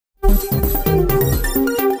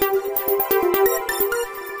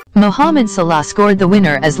Mohamed Salah scored the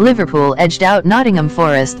winner as Liverpool edged out Nottingham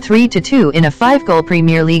Forest 3-2 in a 5-goal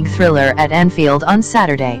Premier League thriller at Anfield on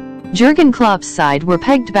Saturday. Jurgen Klopp's side were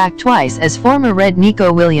pegged back twice as former Red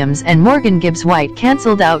Neco Williams and Morgan Gibbs-White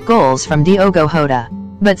cancelled out goals from Diogo Jota.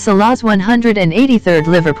 But Salah's 183rd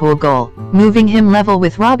Liverpool goal, moving him level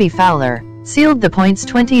with Robbie Fowler, sealed the points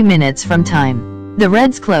 20 minutes from time. The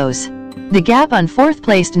Reds close the gap on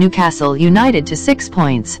fourth-placed Newcastle United to 6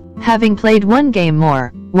 points, having played one game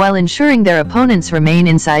more, while ensuring their opponents remain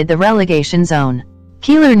inside the relegation zone.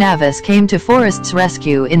 Keylor Navas came to Forest's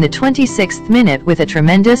rescue in the 26th minute with a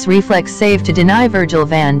tremendous reflex save to deny Virgil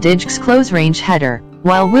van Dijk's close-range header,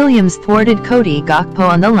 while Williams thwarted Cody Gakpo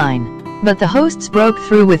on the line. But the hosts broke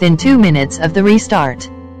through within 2 minutes of the restart.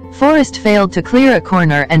 Forest failed to clear a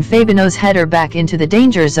corner and Fabinho's header back into the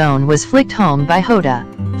danger zone was flicked home by Jota.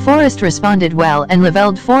 Forest responded well and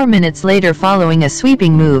levelled 4 minutes later following a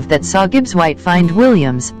sweeping move that saw Gibbs-White find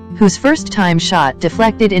Williams, whose first-time shot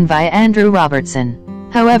deflected in via Andrew Robertson.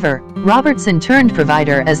 However, Robertson turned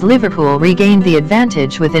provider as Liverpool regained the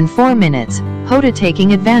advantage within 4 minutes, Jota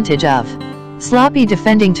taking advantage of sloppy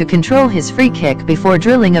defending to control his free kick before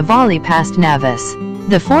drilling a volley past Navas.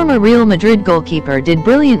 The former Real Madrid goalkeeper did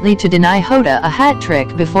brilliantly to deny Jota a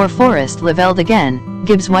hat-trick before Forest levelled again,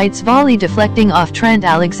 Gibbs-White's volley deflecting off Trent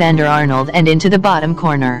Alexander-Arnold and into the bottom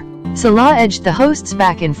corner. Salah edged the hosts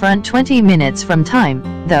back in front 20 minutes from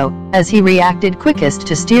time, though, as he reacted quickest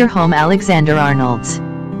to steer home Alexander-Arnold's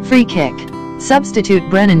free kick. Substitute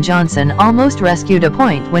Brennan Johnson almost rescued a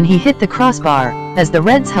point when he hit the crossbar, as the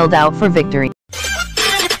Reds held out for victory.